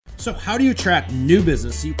So how do you attract new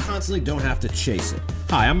business so you constantly don't have to chase it?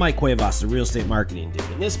 Hi, I'm Mike Cuevas, the Real Estate Marketing Dude,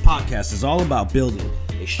 and this podcast is all about building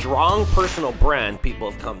a strong personal brand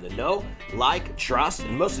people have come to know, like, trust,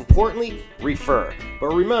 and most importantly, refer. But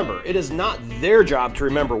remember, it is not their job to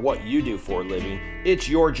remember what you do for a living. It's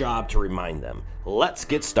your job to remind them. Let's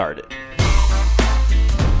get started.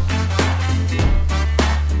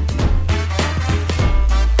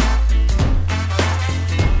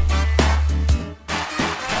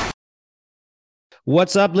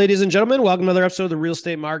 What's up, ladies and gentlemen? Welcome to another episode of the Real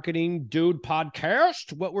Estate Marketing Dude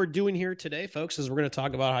podcast. What we're doing here today, folks, is we're going to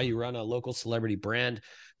talk about how you run a local celebrity brand,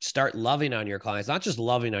 start loving on your clients, not just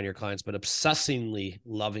loving on your clients, but obsessingly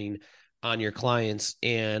loving on your clients,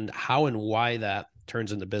 and how and why that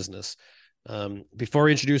turns into business. Before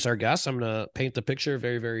we introduce our guests, I'm going to paint the picture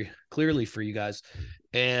very, very clearly for you guys.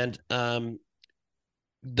 And the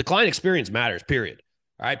client experience matters, period.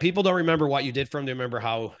 All right. People don't remember what you did for them. They remember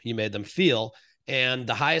how you made them feel. And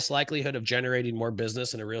the highest likelihood of generating more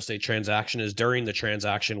business in a real estate transaction is during the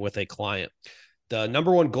transaction with a client. The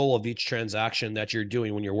number one goal of each transaction that you're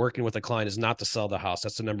doing when you're working with a client is not to sell the house.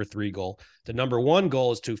 That's the number 3 goal. The number 1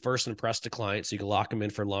 goal is to first impress the client so you can lock them in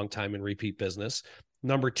for a long time and repeat business.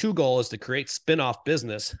 Number 2 goal is to create spin-off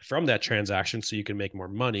business from that transaction so you can make more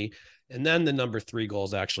money. And then the number 3 goal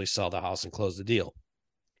is actually sell the house and close the deal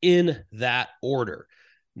in that order.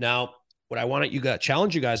 Now, what I want to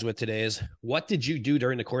challenge you guys with today is, what did you do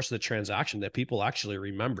during the course of the transaction that people actually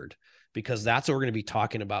remembered? Because that's what we're going to be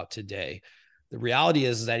talking about today. The reality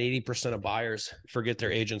is that 80% of buyers forget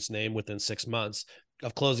their agent's name within 6 months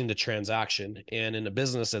of closing the transaction. And in a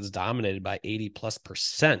business that's dominated by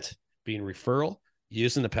 80+% being referral,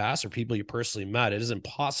 used in the past, or people you personally met, it is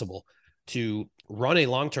impossible to run a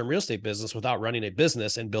long-term real estate business without running a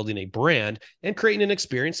business and building a brand and creating an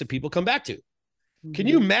experience that people come back to. Can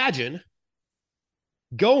you imagine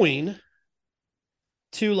going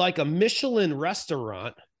to like a Michelin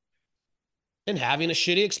restaurant and having a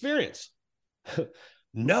shitty experience?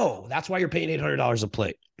 No, that's why you're paying $800 a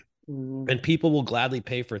plate. And people will gladly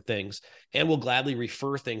pay for things and will gladly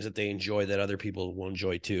refer things that they enjoy that other people will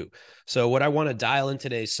enjoy too. So what I want to dial in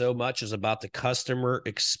today so much is about the customer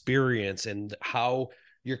experience and how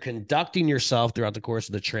you're conducting yourself throughout the course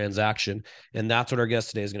of the transaction. And that's what our guest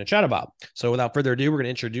today is going to chat about. So without further ado, we're going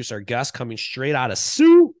to introduce our guest coming straight out of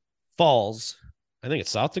Sioux Falls. I think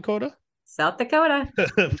it's South Dakota. South Dakota.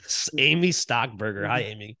 Amy Stockburger. Hi,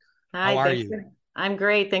 Amy. Hi, how are you? I'm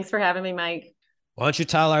great. Thanks for having me, Mike. Why don't you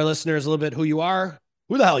tell our listeners a little bit who you are,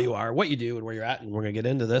 who the hell you are, what you do, and where you're at. And we're going to get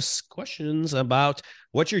into this questions about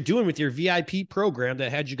what you're doing with your VIP program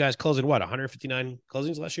that had you guys closing, 159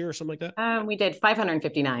 closings last year or something like that? We did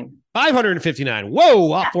 559. 559.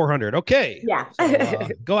 Whoa, off 400. Okay. Yeah. So,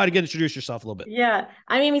 go ahead and introduce yourself a little bit. Yeah.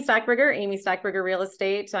 I'm Amy Stockburger, Amy Stockburger Real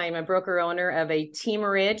Estate. I'm a broker owner of a Team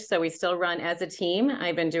Ridge. So we still run as a team.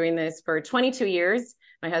 I've been doing this for 22 years.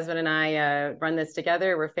 My husband and I run this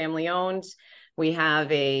together. We're family owned. We have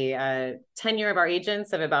a tenure of our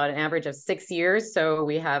agents of about an average of 6 years. So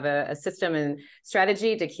we have a system and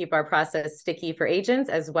strategy to keep our process sticky for agents,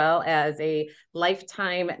 as well as a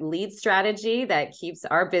lifetime lead strategy that keeps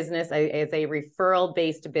our business as a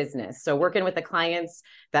referral-based business. So working with the clients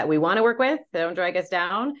that we want to work with, that don't drag us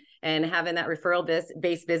down, and having that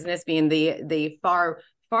referral-based business being the far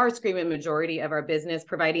screaming majority of our business,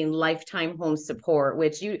 providing lifetime home support,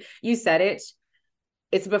 which you said it.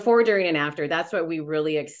 It's before, during, and after. That's what we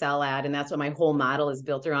really excel at. And that's what my whole model is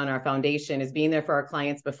built around. Our foundation is being there for our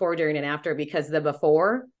clients before, during, and after, because the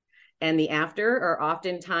before and the after are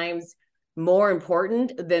oftentimes more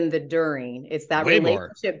important than the during. It's that way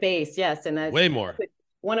relationship based. Yes. And that's way more.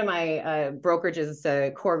 One of my brokerage's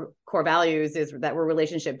core values is that we're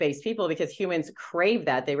relationship based people, because humans crave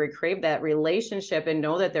that. They crave that relationship and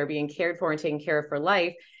know that they're being cared for and taken care of for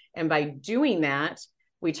life. And by doing that,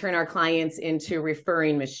 we turn our clients into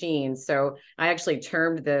referring machines. So I actually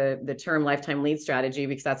termed the term lifetime lead strategy,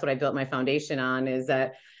 because that's what I built my foundation on, is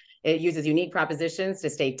that it uses unique propositions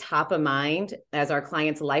to stay top of mind as our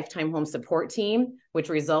client's lifetime home support team, which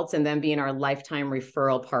results in them being our lifetime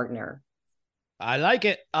referral partner. I like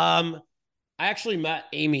it. I actually met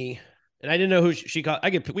Amy, and I didn't know who she called.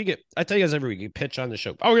 I tell you guys every week, you pitch on the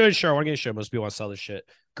show. Oh, we're going to show. I want to get a show. Most people want to sell this shit.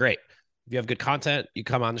 Great. If you have good content, you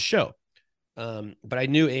come on the show. But I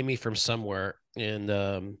knew Amy from somewhere. And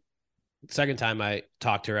the second time I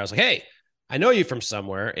talked to her, I was like, hey, I know you from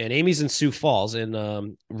somewhere. And Amy's in Sioux Falls.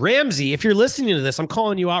 And Ramsey, if you're listening to this, I'm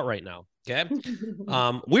calling you out right now. Okay.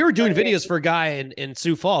 We were doing videos for a guy in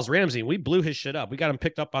Sioux Falls, Ramsey, and we blew his shit up. We got him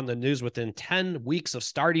picked up on the news within 10 weeks of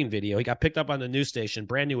starting video. He got picked up on the news station,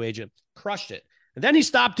 brand new agent, crushed it. And then he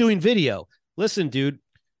stopped doing video. Listen, dude,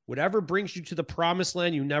 whatever brings you to the promised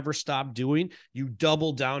land you never stop doing, you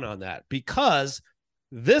double down on that, because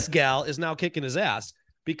this gal is now kicking his ass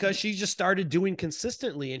because she just started doing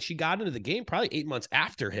consistently, and she got into the game probably 8 months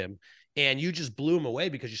after him, and you just blew him away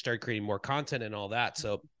because you started creating more content and all that.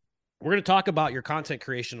 So we're going to talk about your content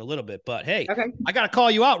creation a little bit, but hey, Okay. I got to call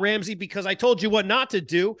you out, Ramsey, because I told you what not to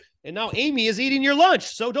do. And now Amy is eating your lunch.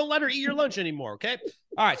 So don't let her eat your lunch anymore. Okay.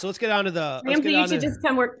 All right. So let's get on to the, Ramsey, you should just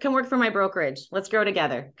come work for my brokerage. Let's grow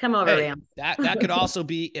together. Come over, hey, Ram. that could also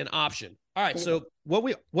be an option. All right. So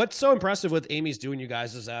what's so impressive with Amy's doing, you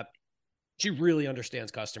guys, is that she really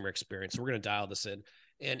understands customer experience. So we're going to dial this in.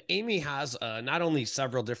 And Amy has not only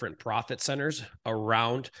several different profit centers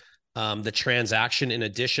around the transaction in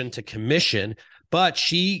addition to commission, but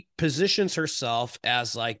she positions herself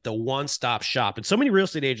as like the one-stop shop. And so many real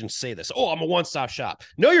estate agents say this, oh, I'm a one-stop shop.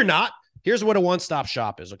 No, you're not. Here's what a one-stop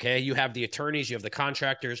shop is, okay? You have the attorneys, you have the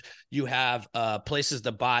contractors, you have places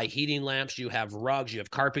to buy heating lamps, you have rugs, you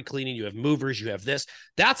have carpet cleaning, you have movers, you have this.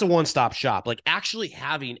 That's a one-stop shop. Like actually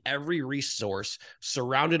having every resource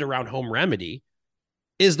surrounded around home remedy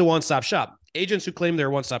is the one-stop shop. Agents who claim they're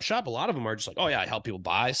a one-stop shop, a lot of them are just like, oh yeah, I help people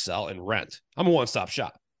buy, sell, and rent. I'm a one-stop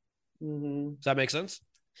shop. Mm-hmm. Does that make sense?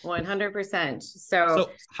 100%. So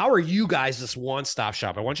how are you guys this one-stop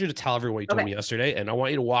shop? I want you to tell everyone what you told me yesterday, and I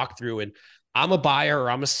want you to walk through, and I'm a buyer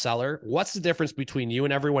or I'm a seller. What's the difference between you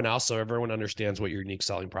and everyone else so everyone understands what your unique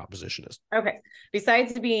selling proposition is? Okay.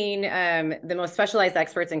 Besides being the most specialized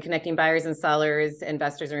experts in connecting buyers and sellers,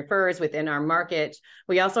 investors and referrers within our market,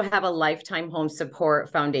 we also have a lifetime home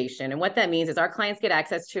support foundation. And what that means is our clients get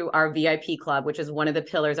access to our VIP club, which is one of the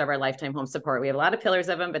pillars of our lifetime home support. We have a lot of pillars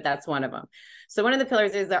of them, but that's one of them. So one of the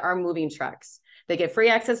pillars is our moving trucks. They get free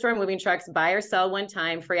access to our moving trucks, buy or sell one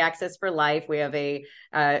time, free access for life. We have a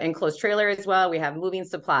enclosed trailer as well. We have moving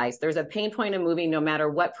supplies. There's a pain point of moving no matter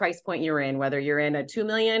what price point you're in, whether you're in a 2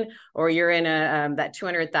 million or you're in that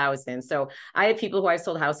 200,000. So I have people who I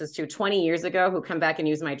sold houses to 20 years ago who come back and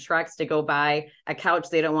use my trucks to go buy a couch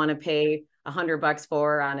they don't want to pay $100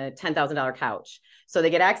 for on a $10,000 couch. So they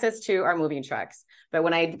get access to our moving trucks. But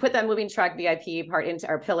when I put that moving truck VIP part into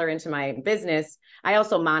our pillar into my business, I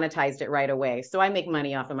also monetized it right away. So I make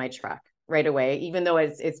money off of my truck right away, even though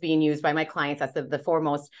it's being used by my clients. That's the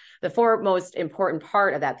foremost important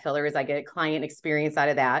part of that pillar is I get client experience out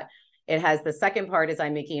of that. It has the second part is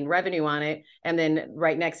I'm making revenue on it. And then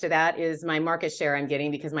right next to that is my market share I'm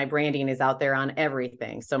getting because my branding is out there on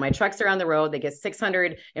everything. So my trucks are on the road. They get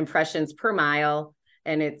 600 impressions per mile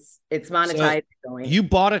and it's monetized. So you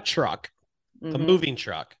bought a truck, a moving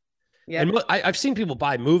truck. Yeah. And I've seen people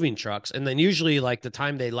buy moving trucks and then usually like the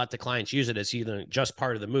time they let the clients use it is either just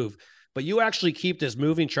part of the move, but you actually keep this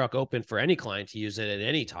moving truck open for any client to use it at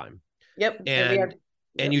any time. Yep.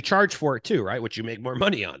 And you charge for it too, right? Which you make more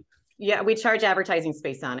money on. Yeah, we charge advertising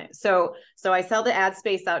space on it. So I sell the ad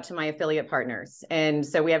space out to my affiliate partners. And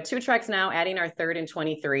so we have 2 trucks now, adding our third in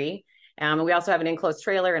 23. We also have an enclosed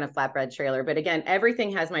trailer and a flatbed trailer. But again,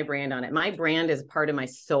 everything has my brand on it. My brand is part of my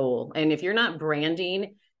soul. And if you're not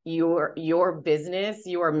branding your business,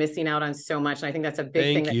 you are missing out on so much. And I think that's a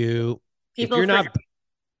big thing. Thank you. People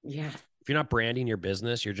if you're not branding your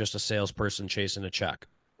business, you're just a salesperson chasing a check.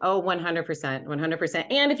 Oh, 100%, 100%.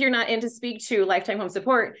 And if you're not in to speak to Lifetime Home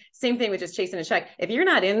Support, same thing with just chasing a check. If you're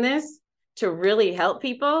not in this to really help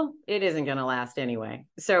people, it isn't going to last anyway.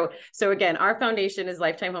 So again, our foundation is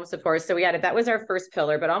Lifetime Home Support. So that was our first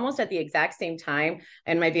pillar, but almost at the exact same time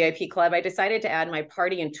in my VIP club, I decided to add my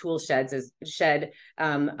party and tool shed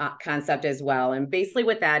concept as well. And basically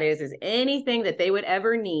what that is anything that they would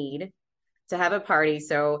ever need to have a party.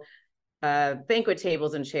 So banquet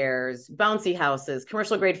tables and chairs, bouncy houses,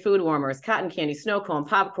 commercial grade food warmers, cotton candy, snow cone,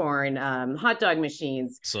 popcorn, hot dog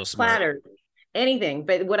machines, platters, anything.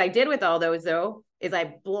 But what I did with all those though, is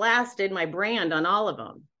I blasted my brand on all of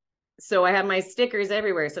them. So I have my stickers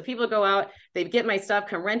everywhere. So people go out, they get my stuff,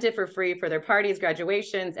 come rent it for free for their parties,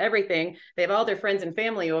 graduations, everything. They have all their friends and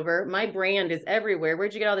family over. My brand is everywhere.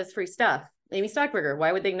 Where'd you get all this free stuff? Amy Stockburger.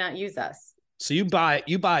 Why would they not use us? So you buy,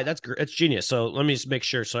 that's genius. So let me just make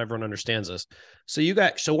sure so everyone understands this. So you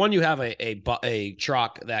have a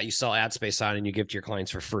truck that you sell ad space on and you give to your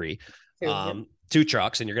clients for free. 2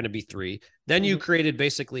 trucks and you're going to be 3. Then you created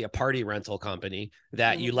basically a party rental company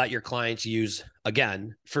that you let your clients use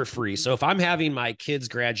again for free. So if I'm having my kid's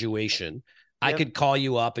graduation, I could call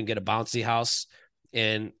you up and get a bouncy house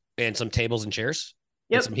and some tables and chairs.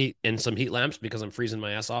 And some heat lamps because I'm freezing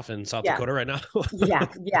my ass off in South Dakota right now.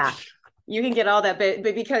 Yeah. You can get all that, but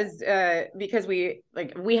because we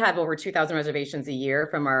have over 2,000 reservations a year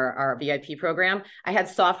from our VIP program, I had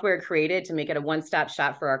software created to make it a one-stop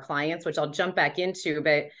shop for our clients, which I'll jump back into.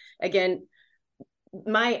 But again,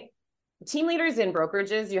 my team leaders in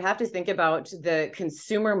brokerages, you have to think about the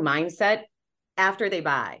consumer mindset after they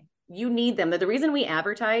buy. You need them. The reason we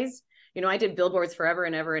advertise, I did billboards forever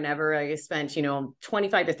and ever and ever. I spent,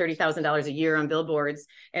 $25,000 to $30,000 a year on billboards.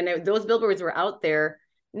 And those billboards were out there,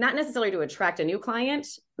 not necessarily to attract a new client.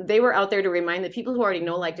 They were out there to remind the people who already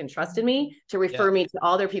know, liked, and trusted me to refer me to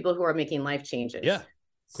all their people who are making life changes. Yeah.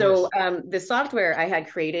 So the software I had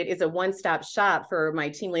created is a one-stop shop for my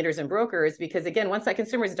team leaders and brokers, because again, once that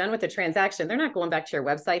consumer is done with the transaction, they're not going back to your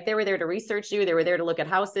website. They were there to research you. They were there to look at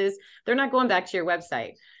houses. They're not going back to your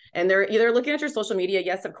website. And they're either looking at your social media.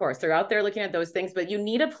 Yes, of course, they're out there looking at those things, but you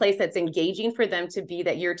need a place that's engaging for them to be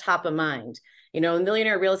that you're top of mind.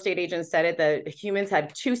 Millionaire Real Estate Agent said it, that humans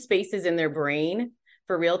have two spaces in their brain.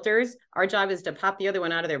 For realtors, our job is to pop the other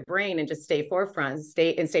one out of their brain and just stay forefront,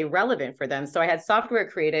 stay relevant for them. So I had software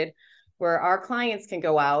created where our clients can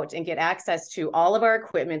go out and get access to all of our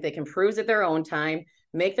equipment. They can peruse at their own time,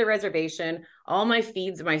 make their reservation. All my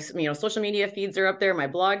feeds, my social media feeds are up there. My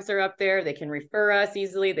blogs are up there. They can refer us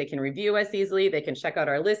easily. They can review us easily. They can check out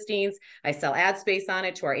our listings. I sell ad space on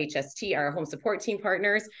it to our HST, our home support team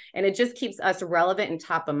partners. And it just keeps us relevant and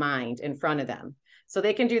top of mind in front of them. So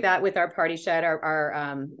they can do that with our party shed,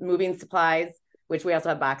 our moving supplies, which we also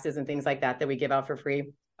have boxes and things like that we give out for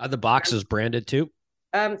free. Are the boxes branded too?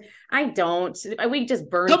 I don't. We just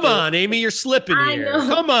burn. Come on, Amy, you're slipping here.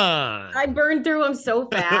 Come on. I burned through them so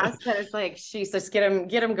fast that it's like, she's just get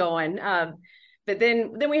them going. But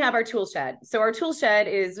then we have our tool shed. So our tool shed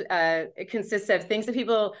it consists of things that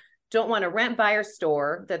people don't want to rent, buy, or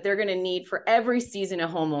store that they're going to need for every season of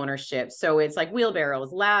home ownership. So it's like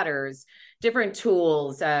wheelbarrows, ladders, different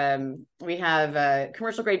tools. We have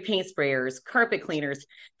commercial grade paint sprayers, carpet cleaners,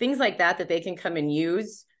 things like that they can come and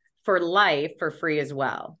use for life for free as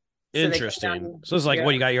well. Interesting. So it's like,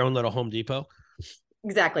 what, you got your own little Home Depot?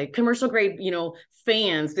 Exactly. Commercial grade,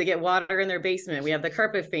 fans to get water in their basement. We have the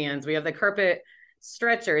carpet fans. We have the carpet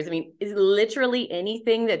stretchers. I mean, is literally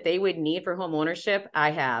anything that they would need for home ownership,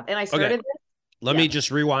 I have. And I started this. Let me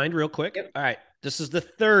just rewind real quick. Yep. All right. This is the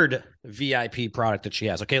third VIP product that she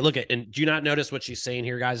has. Okay, look at, and do you not notice what she's saying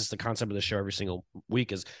here, guys? It's the concept of the show every single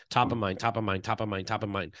week is top of mind, top of mind, top of mind, top of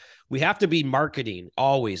mind. We have to be marketing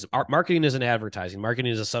always. Our marketing isn't advertising.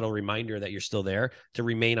 Marketing is a subtle reminder that you're still there to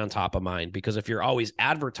remain on top of mind. Because if you're always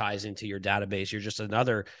advertising to your database,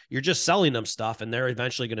 you're just selling them stuff, and they're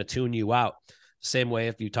eventually going to tune you out. Same way,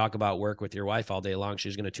 if you talk about work with your wife all day long,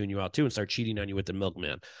 she's going to tune you out too and start cheating on you with the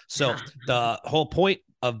milkman. So the whole point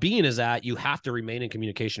of being is that you have to remain in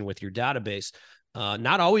communication with your database,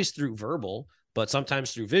 not always through verbal, but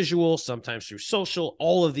sometimes through visual, sometimes through social,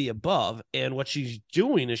 all of the above. And what she's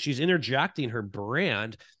doing is she's interjecting her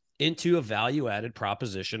brand into a value-added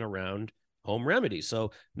proposition around home remedies.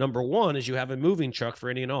 So number one is you have a moving truck for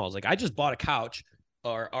any and all. It's like, I just bought a couch.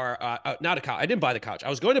 Or not a couch. I didn't buy the couch. I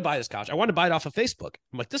was going to buy this couch. I wanted to buy it off of Facebook.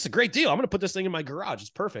 I'm like, this is a great deal. I'm going to put this thing in my garage. It's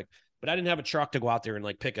perfect. But I didn't have a truck to go out there and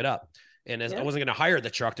like pick it up. And I wasn't going to hire the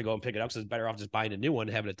truck to go and pick it up. So it's better off just buying a new one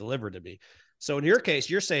and having it delivered to me. So in your case,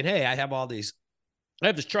 you're saying, hey, I have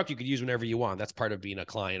this truck you could use whenever you want. That's part of being a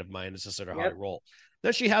client of mine. It's just sort of how I roll.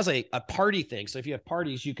 Then she has a party thing. So if you have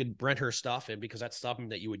parties, you could rent her stuff in, because that's something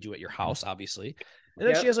that you would do at your house, obviously. And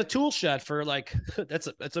then she has a tool shed for like,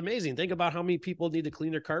 that's amazing. Think about how many people need to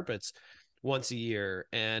clean their carpets once a year.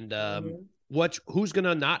 And who's going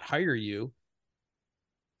to not hire you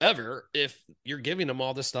ever if you're giving them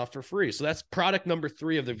all this stuff for free? So that's product number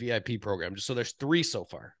 3 of the VIP program. So there's 3 so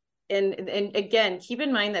far. And again, keep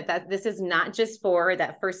in mind that this is not just for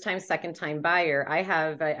that first time, second time buyer.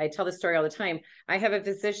 I tell the story all the time. I have a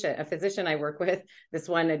physician I work with. This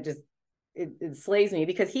one, it slays me,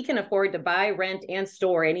 because he can afford to buy, rent, and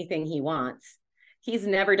store anything he wants. He's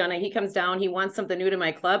never done it. He comes down, he wants something new to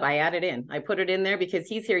my club. I add it in. I put it in there because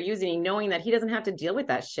he's here using it, knowing that he doesn't have to deal with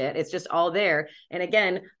that shit. It's just all there. And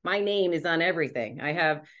again, my name is on everything. I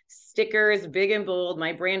have stickers, big and bold.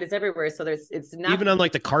 My brand is everywhere. So it's not even on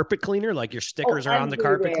like the carpet cleaner, like your stickers are on the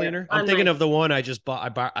carpet cleaner. I'm thinking of the one I just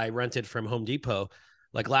bought. I rented from Home Depot.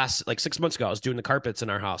 Like 6 months ago, I was doing the carpets in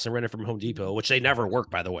our house. I rented from Home Depot, which they never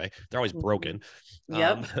work, by the way. They're always broken.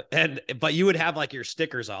 Yep. But you would have like your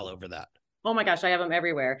stickers all over that. Oh my gosh, I have them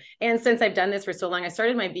everywhere. And since I've done this for so long, I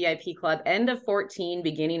started my VIP club end of 14,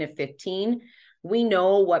 beginning of 15. We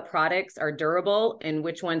know what products are durable and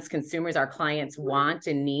which ones consumers, our clients, want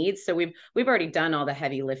and need. So we've already done all the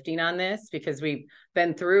heavy lifting on this, because we've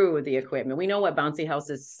been through the equipment. We know what bouncy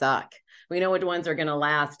houses suck. We know which ones are going to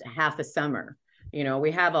last half a summer.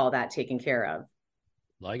 We have all that taken care of.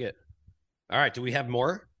 Like it. All right. Do we have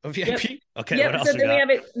more of VIP? Okay, what Yep. else So we then we got? have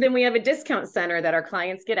it. Then we have a discount center that our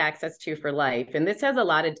clients get access to for life, and this has a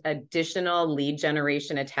lot of additional lead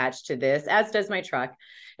generation attached to this, as does my truck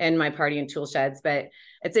and my party and tool sheds. But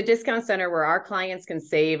it's a discount center where our clients can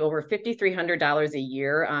save over $5,300 a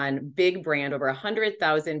year on big brand, over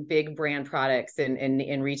 100,000 big brand products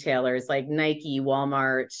in retailers like Nike,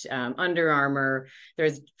 Walmart, Under Armour.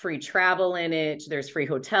 There's free travel in it. There's free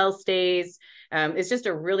hotel stays. It's just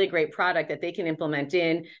a really great product that they can implement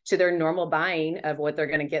in to their normal buying of what they're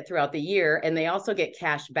going to get throughout the year. And they also get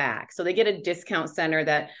cash back. So they get a discount center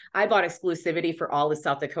that I bought exclusivity for all of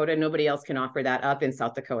South Dakota. Nobody else can offer that up in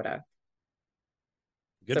South Dakota.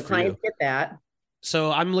 Good So for you. clients get that.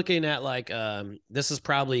 So I'm looking at like this is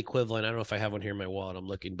probably equivalent. I don't know if I have one here in my wallet. I'm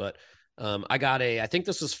looking, but I think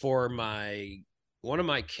this is for one of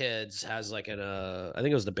my kids has like I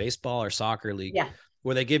think it was the baseball or soccer league. Yeah.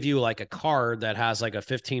 Where they give you like a card that has like a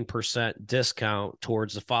 15% discount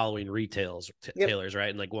towards the following retailers, right?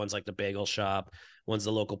 And like one's like the bagel shop, one's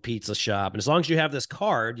the local pizza shop. And as long as you have this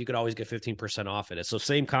card, you could always get 15% off it. So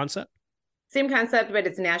same concept? Same concept, but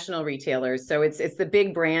it's national retailers. So it's the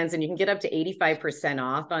big brands, and you can get up to 85%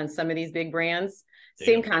 off on some of these big brands. Damn.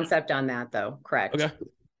 Same concept on that though, correct. Okay.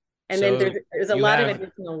 And so then there's a lot of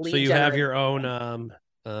additional lead. So you have your own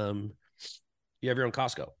you have your own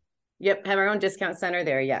Costco. Yep, have our own discount center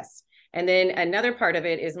there, yes. And then another part of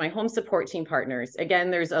it is my home support team partners. Again,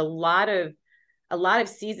 there's a lot of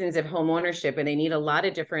seasons of home ownership, and they need a lot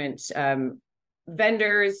of different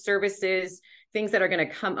vendors, services, things that are going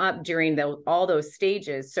to come up during all those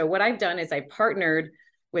stages. So what I've done is I partnered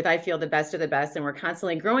with, I feel, the best of the best, and we're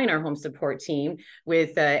constantly growing our home support team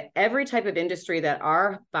with every type of industry that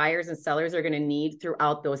our buyers and sellers are going to need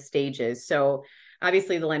throughout those stages. So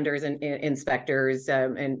obviously the lenders and inspectors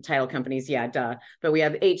and title companies, yeah, duh. But we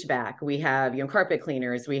have HVAC, we have carpet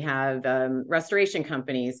cleaners, we have restoration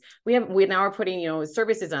companies. We now are putting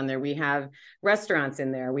services on there. We have restaurants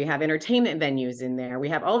in there. We have entertainment venues in there. We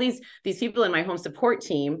have all these people in my home support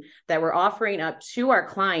team that we're offering up to our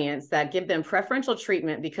clients that give them preferential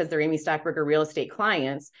treatment because they're Amy Stockburger real estate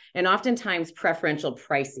clients, and oftentimes preferential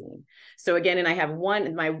pricing. So again, and I have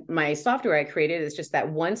my software I created is just that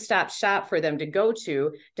one-stop shop for them to go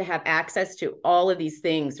to have access to all of these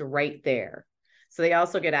things right there. So they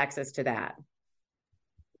also get access to that.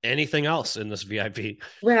 Anything else in this VIP?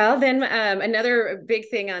 Well, then another big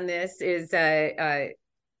thing on this is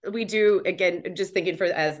we do, again, just thinking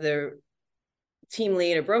as the team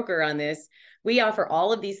lead or broker on this, we offer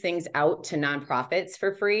all of these things out to nonprofits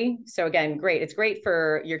for free. So again, great. It's great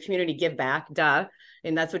for your community give back, duh.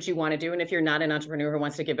 And that's what you want to do. And if you're not an entrepreneur who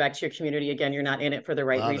wants to give back to your community, again, you're not in it for the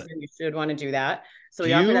right reason. You should want to do that. So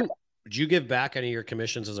we offer that. Do you give back any of your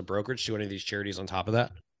commissions as a brokerage to any of these charities on top of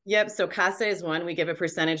that? Yep. So CASA is one. We give a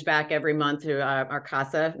percentage back every month to our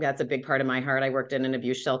CASA. That's a big part of my heart. I worked in an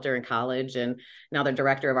abuse shelter in college, and now the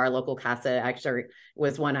director of our local CASA actually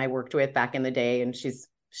was one I worked with back in the day. And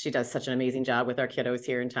she does such an amazing job with our kiddos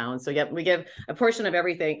here in town. So yep, we give a portion of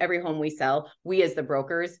everything, every home we sell, we as the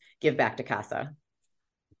brokers give back to CASA.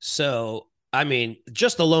 So, I mean,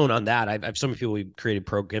 just alone on that, I've some people we created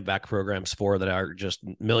give back programs for that are just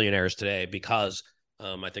millionaires today because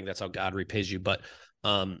I think that's how God repays you. But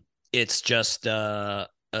it's just wow,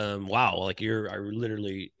 like are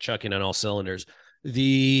literally chucking on all cylinders.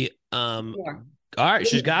 All right,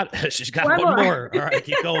 she's got one more. All right,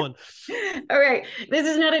 keep going. All right. This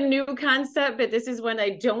is not a new concept, but this is one I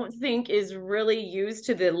don't think is really used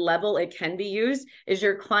to the level it can be used, is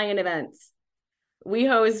your client events. We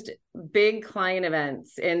host big client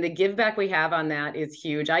events, and the give back we have on that is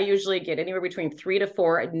huge. I usually get anywhere between 3 to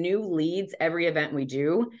 4 new leads every event we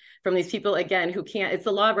do from these people, again, who can't, it's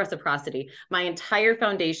the law of reciprocity. My entire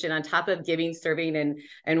foundation on top of giving, serving,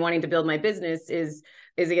 and wanting to build my business is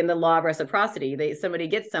again, the law of reciprocity. Somebody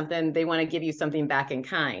gets something, they want to give you something back in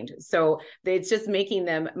kind. So it's just making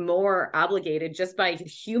them more obligated just by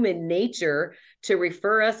human nature to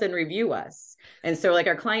refer us and review us. And so like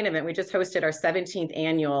our client event, we just hosted our 17th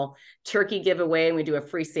annual turkey giveaway, and we do a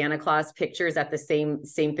free Santa Claus pictures at the same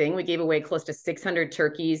thing. We gave away close to 600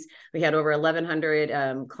 turkeys. We had over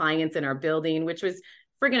 1,100 clients in our building, which was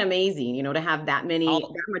friggin' amazing, to have that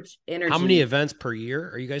much energy. How many events per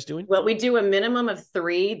year are you guys doing? Well, we do a minimum of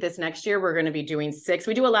 3. This next year, we're going to be doing 6.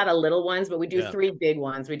 We do a lot of little ones, but we do 3 big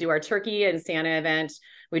ones. We do our turkey and Santa event.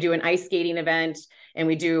 We do an ice skating event, and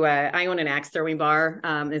we do, I own an axe throwing bar.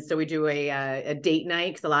 And so we do a date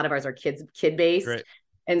night, because a lot of ours are kid-based. Right.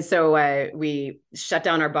 And so we shut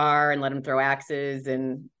down our bar and let them throw axes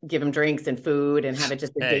and give them drinks and food and have it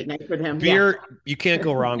just a date night for them. Beer, you can't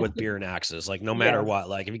go wrong with beer and axes. Like no matter what,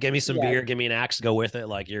 like if you give me some beer, give me an axe to go with it.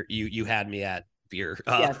 Like you had me at beer.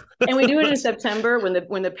 Yes. And we do it in September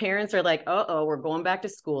when the parents are like, oh, we're going back to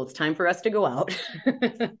school. It's time for us to go out.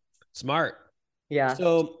 Smart. Yeah.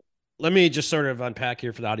 So let me just sort of unpack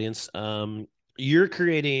here for the audience. You're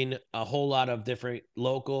creating a whole lot of different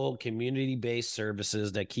local community-based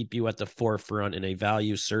services that keep you at the forefront in a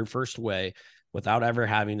value serve first way without ever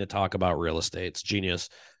having to talk about real estate. It's genius.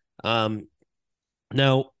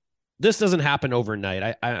 Now, this doesn't happen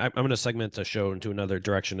overnight. I'm going to segment the show into another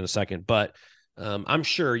direction in a second, but I'm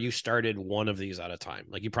sure you started one of these at a time.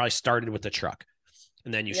 Like you probably started with the truck,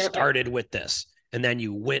 and then you started with this, and then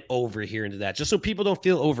you went over here into that, just so people don't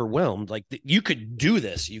feel overwhelmed. Like you could do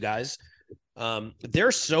this, you guys.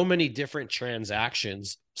 There's so many different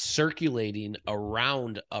transactions circulating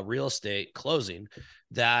around a real estate closing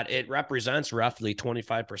that it represents roughly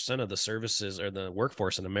 25% of the services or the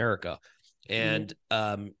workforce in America. And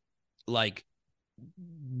like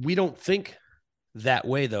we don't think that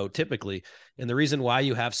way though, typically. And the reason why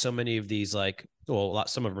you have so many of these, like, well,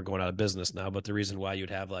 some of them are going out of business now, but the reason why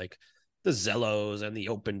you'd have like the Zellos and the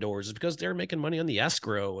Open Doors is because they're making money on the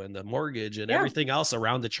escrow and the mortgage and everything else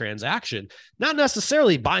around the transaction, not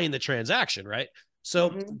necessarily buying the transaction, right?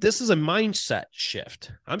 So this is a mindset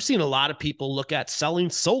shift. I'm seeing a lot of people look at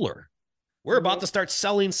selling solar. We're about to start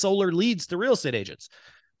selling solar leads to real estate agents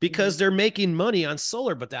because they're making money on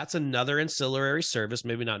solar, but that's another ancillary service,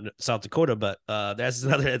 maybe not in South Dakota, but that's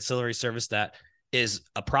another ancillary service that is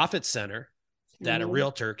a profit center that a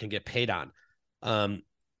realtor can get paid on.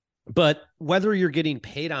 But whether you're getting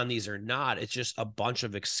paid on these or not, it's just a bunch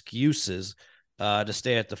of excuses to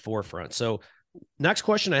stay at the forefront. So next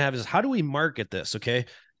question I have is, how do we market this? Okay.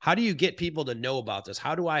 How do you get people to know about this?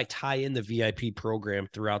 How do I tie in the VIP program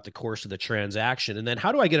throughout the course of the transaction? And then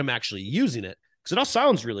how do I get them actually using it? Because it all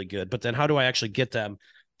sounds really good, but then how do I actually get them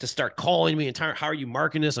to start calling me? And how are you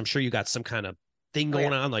marketing this? I'm sure you got some kind of thing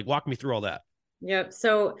going on. Like walk me through all that. Yep.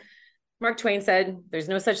 So Mark Twain said, there's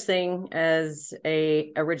no such thing as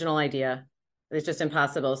a original idea. It's just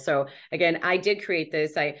impossible. So again, I did create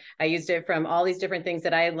this. I used it from all these different things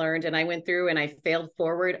that I had learned, and I went through and I failed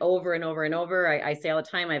forward over and over and over. I say all the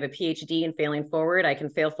time, I have a PhD in failing forward. I can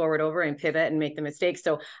fail forward over and pivot and make the mistakes.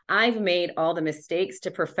 So I've made all the mistakes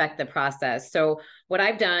to perfect the process. So what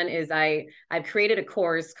I've done is I've created a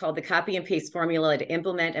course called the Copy and Paste Formula to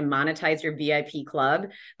Implement and Monetize Your VIP Club,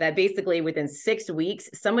 that basically within 6 weeks,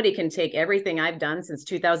 somebody can take everything I've done since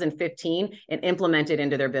 2015 and implement it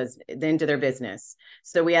into their business.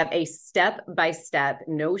 So we have a step-by-step,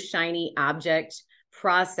 no shiny object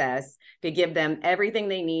process to give them everything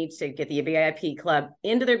they need to get the VIP club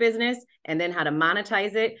into their business, and then how to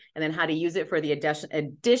monetize it, and then how to use it for the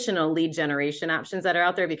additional lead generation options that are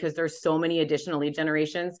out there, because there's so many additional lead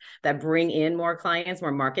generations that bring in more clients,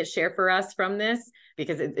 more market share for us from this,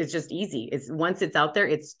 because it's just easy. Once it's out there,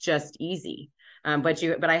 it's just easy.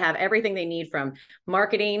 But I have everything they need, from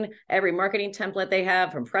marketing, every marketing template they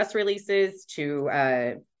have, from press releases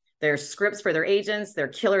to their scripts for their agents, their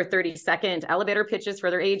killer 30-second elevator pitches for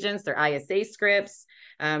their agents, their ISA scripts,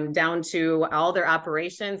 down to all their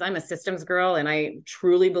operations. I'm a systems girl, and I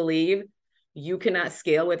truly believe you cannot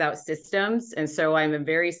scale without systems. And so I'm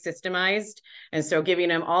very systemized. And so giving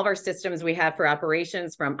them all of our systems we have for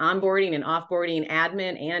operations, from onboarding and offboarding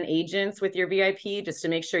admin and agents with your VIP, just to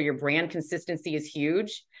make sure your brand consistency is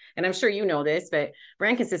huge. And I'm sure you know this, but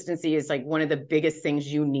brand consistency is like one of the biggest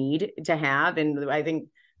things you need to have. And I think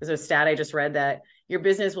there's a stat I just read that your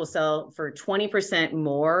business will sell for 20%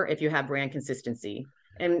 more if you have brand consistency.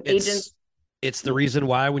 And it's the reason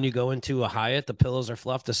why when you go into a Hyatt, the pillows are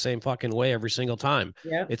fluffed the same fucking way every single time.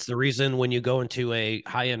 Yeah. It's the reason when you go into a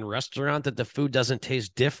high-end restaurant that the food doesn't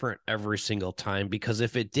taste different every single time, because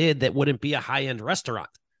if it did, that wouldn't be a high-end restaurant.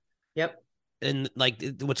 Yep. And like,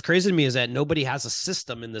 what's crazy to me is that nobody has a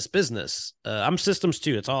system in this business. I'm systems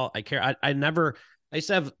too. It's all I care. I used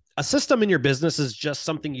to have a system in your business is just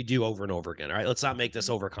something you do over and over again. All right. Let's not make this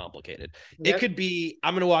overcomplicated. Yep. It could be,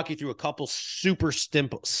 I'm going to walk you through a couple super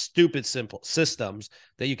stupid, simple systems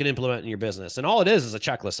that you can implement in your business. And all it is a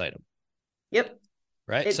checklist item. Yep.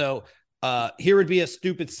 Right. So here would be a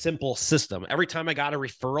stupid, simple system. Every time I got a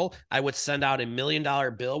referral, I would send out $1 million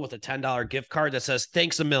bill with a $10 gift card that says,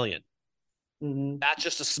 thanks $1 million. That's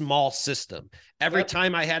just a small system. Every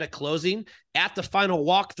time I had a closing, at the final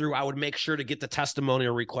walkthrough, I would make sure to get the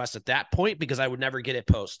testimonial request at that point, because I would never get it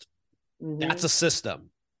post. That's a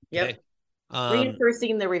system. Okay?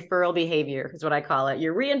 Reinforcing the referral behavior is what I call it.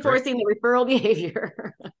 You're reinforcing the referral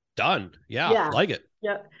behavior. Done. Yeah. Like it.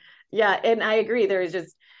 Yeah. And I agree. There is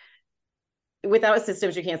just, without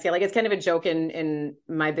systems, you can't scale. Like, it's kind of a joke in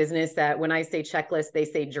my business that when I say checklist, they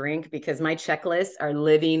say drink, because my checklists are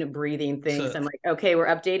living, breathing things. I'm like, okay, we're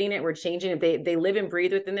updating it. We're changing it. They live and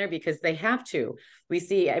breathe within there because they have to. We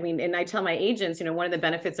see, I mean, and I tell my agents, you know, one of the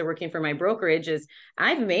benefits of working for my brokerage is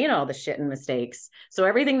I've made all the shit and mistakes. So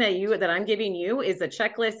everything that I'm giving you is a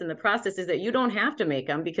checklist, and the process is that you don't have to make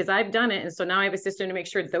them because I've done it. And so now I have a system to make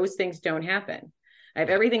sure those things don't happen. I have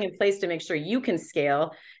everything in place to make sure you can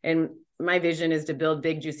scale. And my vision is to build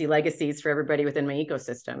big, juicy legacies for everybody within my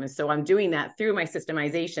ecosystem. And so I'm doing that through my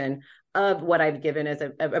systemization of what I've given as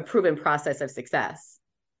a proven process of success.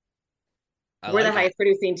 We're the highest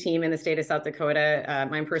producing team in the state of South Dakota.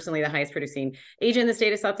 I'm personally the highest producing agent in the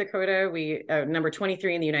state of South Dakota. We number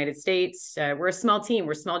 23 in the United States. We're a small team.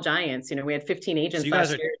 We're small giants. You know, we had 15 agents. So you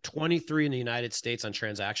guys are 23 in the United States on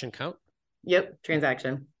transaction count? Yep,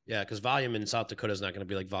 transaction. Yeah, because volume in South Dakota is not going to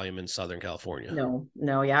be like volume in Southern California.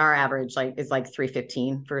 No, yeah, our average is like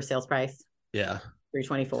 315 for a sales price. Yeah,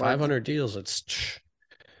 324. 500 deals. It's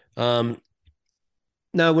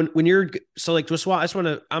now when you're so like just I just want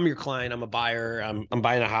to. I'm your client. I'm a buyer. I'm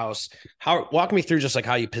buying a house. Walk me through just like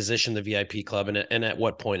how you position the VIP club and at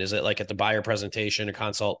what point is it like at the buyer presentation or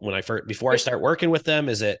consult when before I start working with them?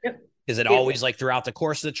 Is it? Yep. Is it always like throughout the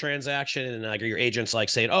course of the transaction and like your agents like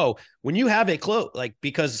saying, oh, when you have a close, like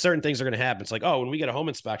because certain things are going to happen. It's like, oh, when we get a home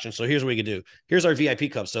inspection. So here's what we could do. Here's our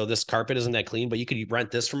VIP cup. So this carpet isn't that clean, but you could rent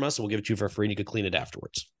this from us and we'll give it to you for free and you could clean it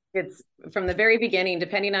afterwards. It's from the very beginning,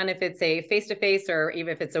 depending on if it's a face-to-face or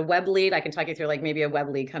even if it's a web lead. I can talk you through like maybe a web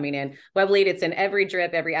lead coming in. Web lead, it's in every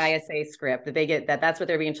drip, every ISA script that they get, that's what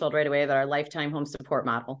they're being told right away about our lifetime home support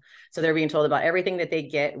model. So they're being told about everything that they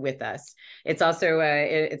get with us. It's also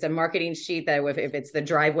it's a marketing sheet that if it's the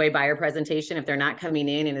driveway buyer presentation, if they're not coming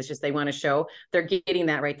in and it's just they want to show, they're getting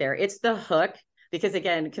that right there. It's the hook. Because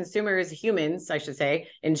again, consumers, humans, I should say,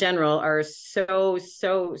 in general, are so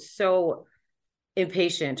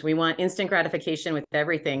impatient. We want instant gratification with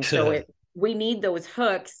everything. So we need those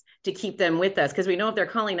hooks to keep them with us, because we know if they're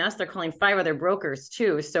calling us, they're calling 5 other brokers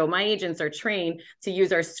too. So my agents are trained to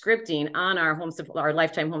use our scripting on our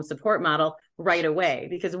lifetime home support model right away,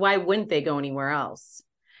 because why wouldn't they go anywhere else?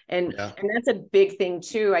 And that's a big thing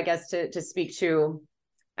too, I guess, to speak to.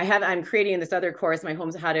 I'm creating this other course, my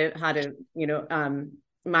homes, how to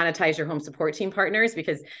monetize your home support team partners,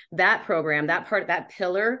 because that program, that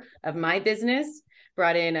pillar of my business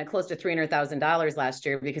brought in close to $300,000 last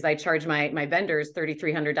year, because I charge my vendors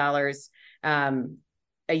 $3,300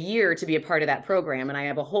 a year to be a part of that program. And I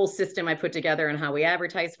have a whole system I put together on how we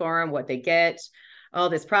advertise for them, what they get, all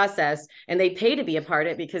this process, and they pay to be a part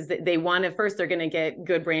of it because they want to, first, they're going to get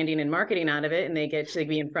good branding and marketing out of it. And they get to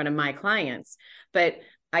be in front of my clients. But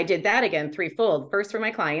I did that again threefold. First, for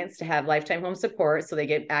my clients to have lifetime home support, so they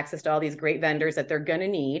get access to all these great vendors that they're going to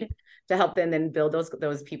need to help them then build those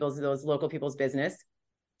local people's business.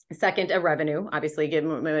 Second, a revenue, obviously give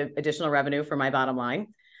them additional revenue for my bottom line.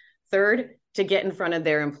 Third, to get in front of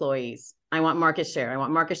their employees. I want market share. I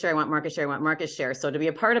want market share. I want market share. I want market share. So to be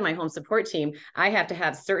a part of my home support team, I have to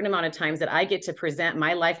have a certain amount of times that I get to present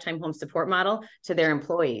my lifetime home support model to their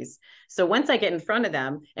employees. So once I get in front of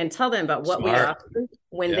them and tell them about what we offer,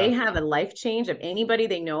 when they have a life change of anybody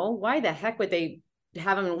they know, why the heck would they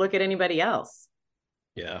have them look at anybody else?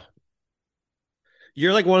 Yeah.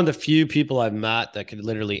 You're like one of the few people I've met that could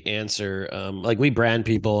literally answer. Like we brand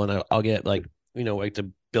people and I'll get like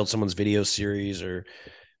to build someone's video series or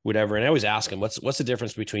whatever. And I always ask them, what's the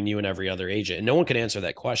difference between you and every other agent? And no one can answer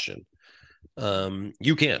that question.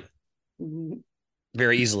 You can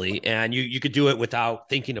very easily. And you could do it without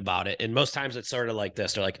thinking about it. And most times it's sort of like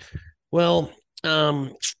this. They're like, well,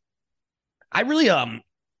 I really,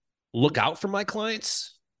 look out for my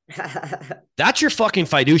clients. That's your fucking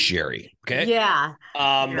fiduciary. Okay. Yeah.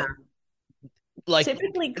 Like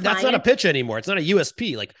typically that's not a pitch anymore. It's not a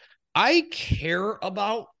USP. Like I care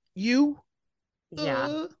about you.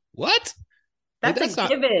 Yeah. What? That's a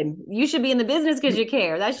given. You should be in the business because you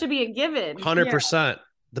care. That should be a given. 100%.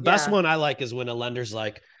 The best one I like is when a lender's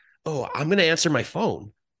like, oh, I'm going to answer my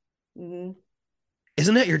phone. Mm-hmm.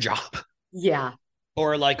 Isn't that your job? Yeah.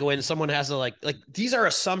 Or like when someone has to like these are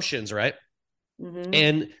assumptions, right? Mm-hmm.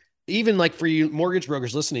 And even like for you mortgage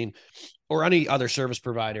brokers listening or any other service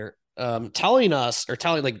provider, telling us or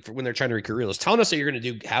telling like when they're trying to recruit realtors, telling us that you're going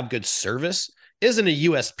to have good service isn't a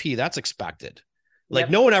USP. That's expected. Like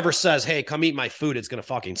no one ever says, hey, come eat my food. It's going to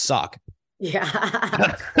fucking suck.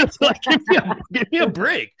 Yeah. Like, give me a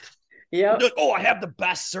break. Yeah. Oh, I have the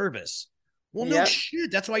best service. Well, no shit.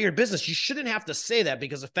 That's why you're in business. You shouldn't have to say that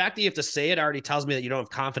because the fact that you have to say it already tells me that you don't have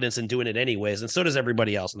confidence in doing it anyways. And so does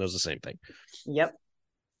everybody else knows the same thing. Yep.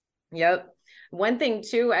 One thing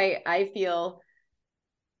too, I feel,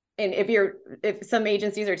 and if some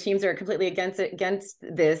agencies or teams are completely against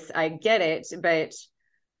this, I get it. But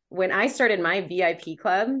when I started my VIP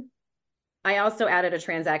club, I also added a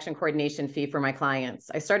transaction coordination fee for my clients.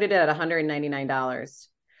 I started it at $199.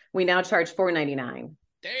 We now charge $499.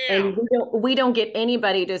 Damn. And we don't get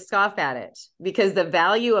anybody to scoff at it, because the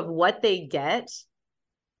value of what they get,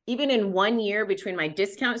 even in 1 year between my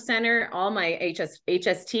discount center, all my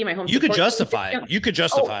HST, my home You could support justify it. You could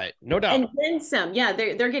justify it. No doubt. and then some. Yeah,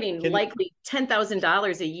 they're getting likely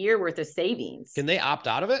 $10,000 a year worth of savings. Can they opt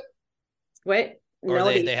out of it? What? Or No,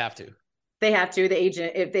 they have to. They have to. The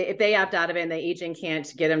agent, if they opt out of it and the agent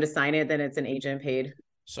can't get them to sign it, then it's an agent paid.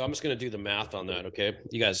 So I'm just going to do the math on that. Okay.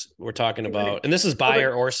 You guys, we're talking about, and this is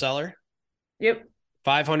buyer or seller. Yep.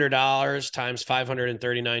 $500 times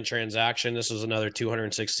 539 transaction. This is another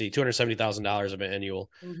 $270,000 of annual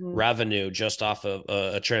revenue just off of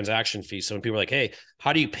a transaction fee. So when people are like, hey,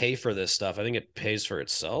 how do you pay for this stuff? I think it pays for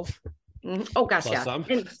itself. Oh gosh. Plus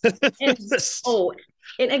yeah.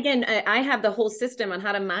 And again, I have the whole system on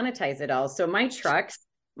how to monetize it all. So my trucks,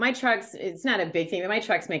 it's not a big thing, but my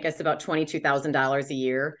trucks make us about $22,000 a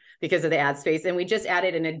year because of the ad space. And we just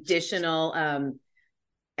added an additional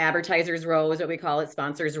advertisers row is what we call it,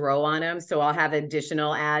 sponsors row on them. So I'll have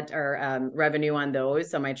additional ad or revenue on those.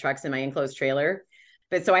 So my trucks and my enclosed trailer.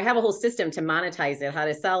 But so I have a whole system to monetize it, how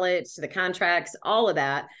to sell it, the contracts, all of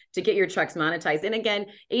that to get your trucks monetized. And again,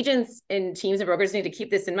 agents and teams and brokers need to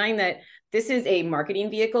keep this in mind, that this is a marketing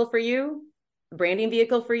vehicle for you, branding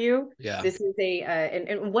vehicle for you. Yeah. This is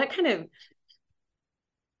and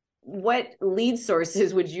what lead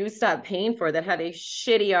sources would you stop paying for that have a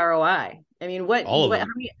shitty ROI? I mean,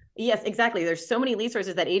 yes, exactly. There's so many lead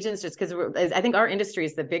sources that agents, just because I think our industry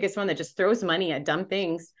is the biggest one that just throws money at dumb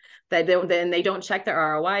things that then they don't check their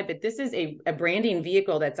ROI. But this is a branding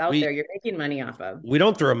vehicle that's out there. You're making money off of. We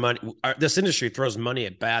don't throw money. This industry throws money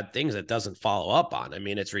at bad things it doesn't follow up on. I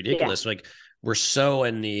mean, it's ridiculous. Yeah. Like, we're so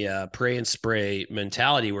in the pray and spray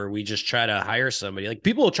mentality where we just try to hire somebody. Like,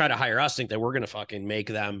 people will try to hire us, think that we're going to fucking make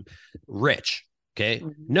them rich. Okay.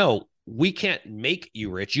 No, we can't make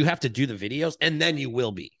you rich. You have to do the videos and then you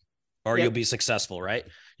will be, or you'll be successful, right?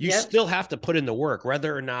 You still have to put in the work,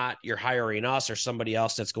 whether or not you're hiring us or somebody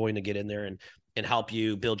else that's going to get in there and help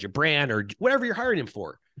you build your brand or whatever you're hiring him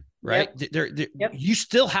for. Right. You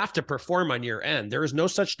still have to perform on your end. There is no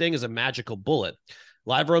such thing as a magical bullet.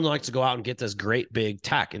 LiveRun likes to go out and get this great big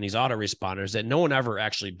tech and these autoresponders that no one ever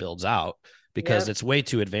actually builds out because it's way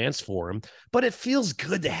too advanced for them. But it feels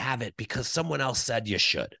good to have it because someone else said you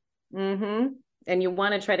should. And you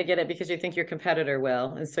want to try to get it because you think your competitor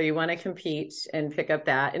will. And so you want to compete and pick up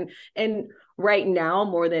that. And right now,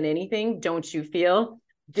 more than anything, don't you feel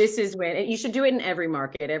this is when you should do it in every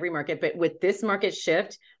market, but with this market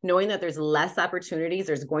shift, knowing that there's less opportunities,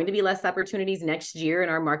 there's going to be less opportunities next year in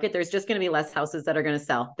our market. There's just going to be less houses that are going to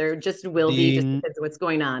sell. There just will be, just because of what's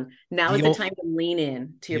going on. Now is the time to lean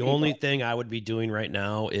in to your people. The only thing I would be doing right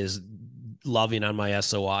now is loving on my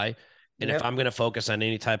SOI. And if I'm going to focus on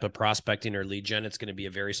any type of prospecting or lead gen, it's going to be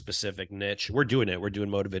a very specific niche. We're doing it. We're doing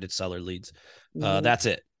motivated seller leads. That's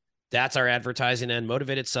it. That's our advertising and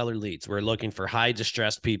motivated seller leads. We're looking for high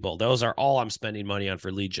distressed people. Those are all I'm spending money on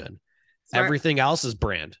for lead gen. Smart. Everything else is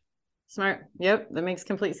brand. Smart. Yep. That makes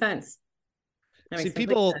complete sense. See,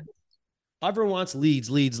 everyone wants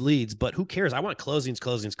leads, but who cares? I want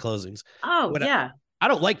closings. Oh, yeah. I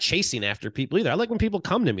don't like chasing after people either. I like when people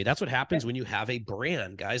come to me. That's what happens when you have a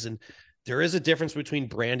brand, guys. And there is a difference between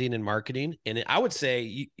branding and marketing. And I would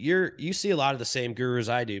say you see a lot of the same gurus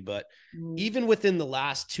I do, but even within the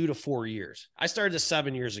last 2 to 4 years, I started this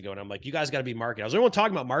 7 years ago and I'm like, you guys got to be marketing. I was the only one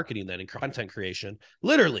talking about marketing then and content creation,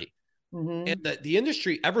 literally. And the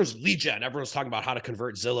industry, everyone's lead gen. Everyone's talking about how to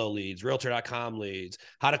convert Zillow leads, realtor.com leads,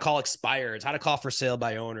 how to call expireds, how to call for sale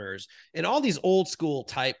by owners, and all these old school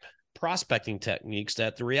type prospecting techniques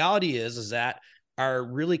that the reality is that are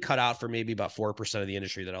really cut out for maybe about 4% of the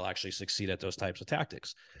industry that'll actually succeed at those types of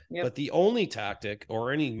tactics. But the only tactic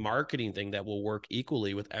or any marketing thing that will work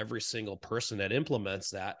equally with every single person that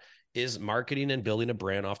implements that is marketing and building a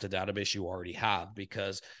brand off the database you already have,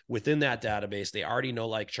 because within that database, they already know,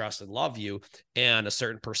 like, trust, and love you. And a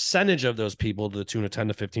certain percentage of those people, to the tune of 10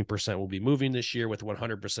 to 15%, will be moving this year, with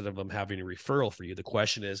 100% of them having a referral for you. The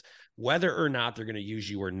question is whether or not they're going to use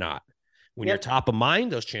you or not. When you're top of mind,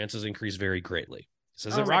 those chances increase very greatly.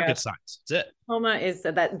 This isn't rocket science. That's it. Homa is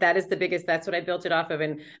that is the biggest. That's what I built it off of.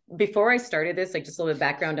 And before I started this, like, just a little bit of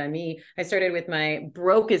background on me, I started with my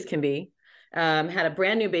broke as can be. Had a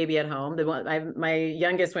brand new baby at home. My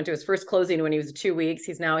youngest went to his first closing when he was 2 weeks.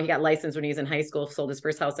 He got licensed when he was in high school, sold his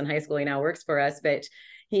first house in high school. He now works for us, but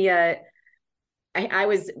he I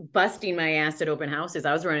was busting my ass at open houses.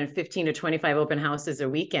 I was running 15 to 25 open houses a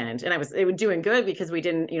weekend. And it was doing good because we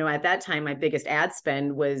didn't, at that time, my biggest ad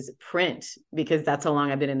spend was print because that's how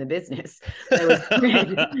long I've been in the business. It was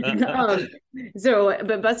print.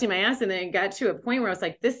 But busting my ass, and then it got to a point where I was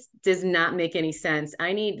like, this does not make any sense.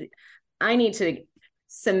 I need to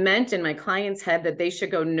cement in my client's head that they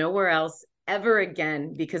should go nowhere else ever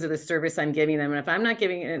again because of the service I'm giving them. And if I'm not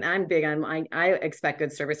giving, and I'm big on, I expect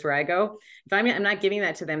good service where I go. If I'm not giving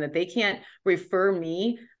that to them, that they can't refer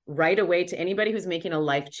me right away to anybody who's making a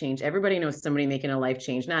life change. Everybody knows somebody making a life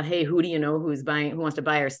change. Not, hey, who do you know who wants to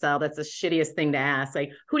buy or sell? That's the shittiest thing to ask.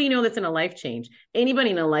 Like, who do you know that's in a life change? Anybody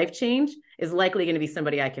in a life change is likely going to be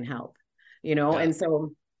somebody I can help, Yeah. And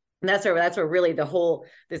so that's where really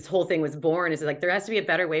this whole thing was born, is like, there has to be a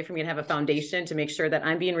better way for me to have a foundation to make sure that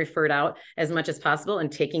I'm being referred out as much as possible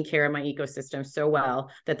and taking care of my ecosystem so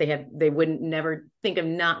well that they wouldn't never think of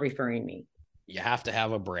not referring me. You have to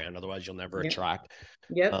have a brand. Otherwise you'll never attract.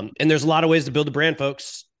 Yep. And there's a lot of ways to build a brand,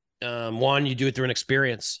 folks. One, you do it through an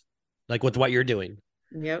experience, like with what you're doing.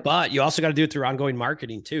 Yep. But you also got to do it through ongoing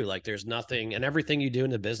marketing too. Like there's nothing, and everything you do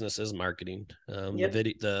in the business is marketing.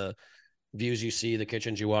 The views you see, the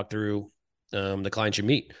kitchens you walk through, the clients you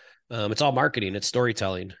meet. It's all marketing. It's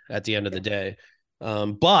storytelling at the end of the day.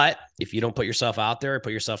 But if you don't put yourself out there,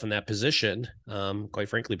 put yourself in that position, quite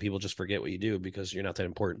frankly, people just forget what you do because you're not that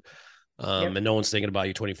important. And no one's thinking about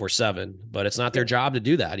you 24/7, but it's not their job to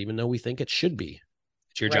do that, even though we think it should be.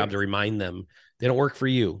 It's your job to remind them they don't work for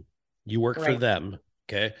you. You work for them.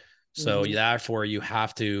 Okay. So therefore you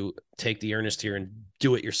have to take the earnest here and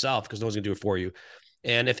do it yourself because no one's gonna do it for you.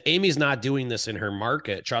 And if Amy's not doing this in her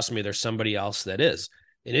market, trust me, there's somebody else that is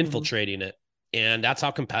and infiltrating it. And that's how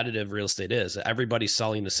competitive real estate is. Everybody's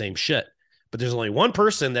selling the same shit, but there's only one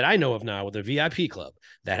person that I know of now with a VIP club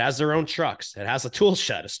that has their own trucks, that has a tool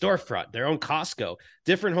shed, a storefront, their own Costco,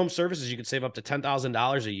 different home services you could save up to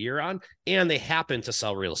 $10,000 a year on, and they happen to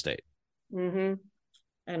sell real estate. And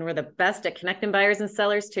we're the best at connecting buyers and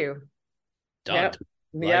sellers too. Done.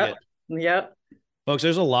 Yep. Folks,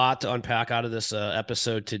 there's a lot to unpack out of this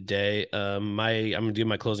episode today. I'm going to do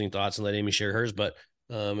my closing thoughts and let Amy share hers, but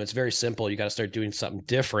it's very simple. You got to start doing something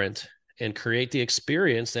different and create the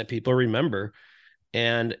experience that people remember.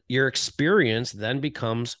 And your experience then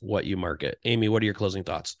becomes what you market. Amy, what are your closing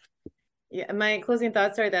thoughts? Yeah, my closing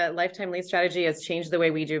thoughts are that Lifetime Lead Strategy has changed the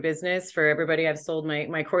way we do business. For everybody I've sold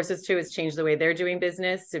my courses to, it's changed the way they're doing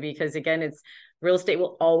business. So because again, real estate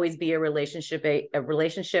will always be a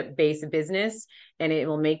relationship-based business, and it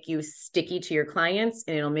will make you sticky to your clients,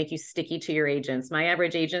 and it'll make you sticky to your agents. My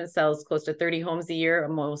average agent sells close to 30 homes a year.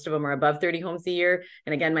 Most of them are above 30 homes a year.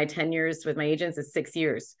 And again, my 10 years with my agents is 6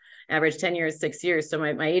 years. Average 10 years, 6 years. So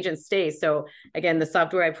my agents stay. So again, the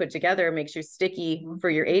software I put together makes you sticky for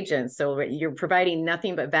your agents. So you're providing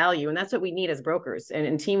nothing but value. And that's what we need as brokers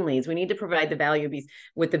and team leads. We need to provide the value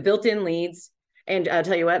with the built-in leads. And I'll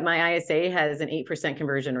tell you what, my ISA has an 8%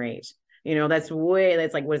 conversion rate. That's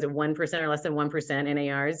like, what is it, 1% or less than 1%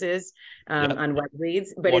 NARs is on web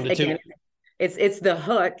leads. But it's the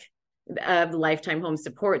hook of Lifetime Home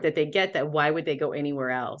Support that they get, that why would they go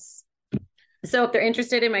anywhere else? So if they're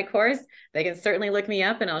interested in my course, they can certainly look me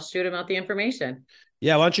up and I'll shoot them out the information.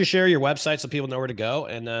 Yeah. Why don't you share your website so people know where to go,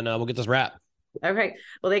 and then we'll get this wrapped. Okay.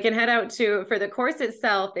 Well, they can head out for the course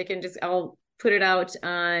itself. I'll put it out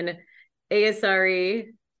on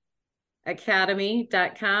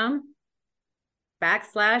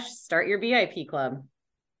ASREacademy.com/start your VIP club.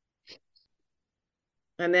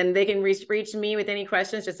 And then they can reach me with any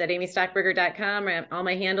questions just at amystockburger.com. All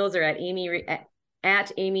my handles are at Amy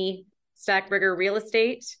Stockburger Real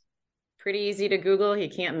Estate. Pretty easy to Google. You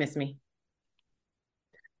can't miss me.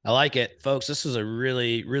 I like it, folks. This is a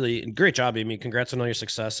really, really great job, Amy. Congrats on all your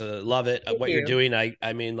success. Love it. Thank what you. You're doing. I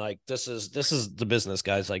mean, like, this is the business,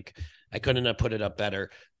 guys. Like, I couldn't have put it up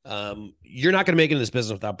better. You're not going to make it in this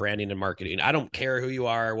business without branding and marketing. I don't care who you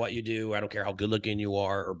are, what you do. I don't care how good looking you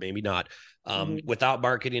are, or maybe not. Without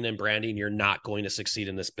marketing and branding, you're not going to succeed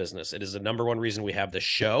in this business. It is the number one reason we have this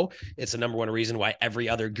show. It's the number one reason why every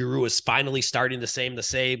other guru is finally starting the same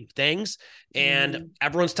things. And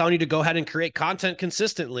everyone's telling you to go ahead and create content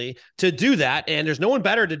consistently to do that. And there's no one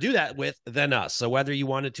better to do that with than us. So whether you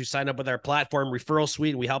wanted to sign up with our platform referral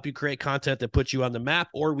suite, we help you create content that puts you on the map,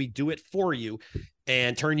 or we do it for you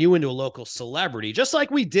and turn you into a local celebrity, just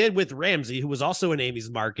like we did with Ramsey, who was also in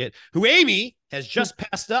Amy's market, who Amy has just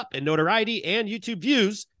passed up in notoriety and YouTube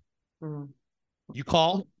views. You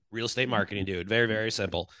call Real Estate Marketing Dude. Very, very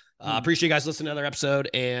simple. Appreciate you guys listening to another episode,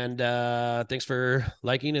 and thanks for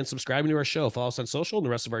liking and subscribing to our show. Follow us on social and the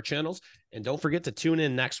rest of our channels, and don't forget to tune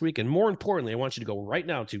in next week. And more importantly, I want you to go right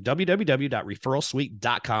now to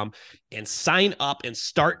www.referralsuite.com and sign up and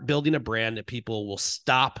start building a brand that people will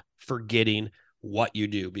stop forgetting what you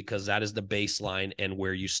do, because that is the baseline and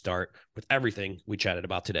where you start with everything we chatted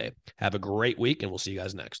about today. Have a great week, and we'll see you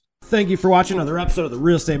guys next. Thank you for watching another episode of the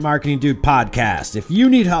Real Estate Marketing Dude podcast. If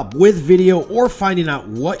you need help with video or finding out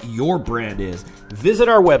what your brand is, visit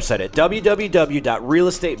our website at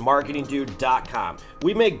www.realestatemarketingdude.com.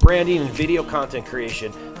 We make branding and video content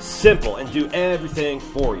creation simple and do everything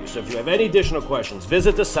for you. So if you have any additional questions,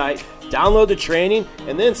 visit the site, download the training,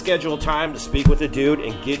 and then schedule time to speak with a dude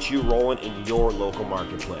and get you rolling in your local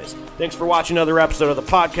marketplace. Thanks for watching another episode of the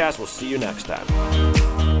podcast. We'll see you next time.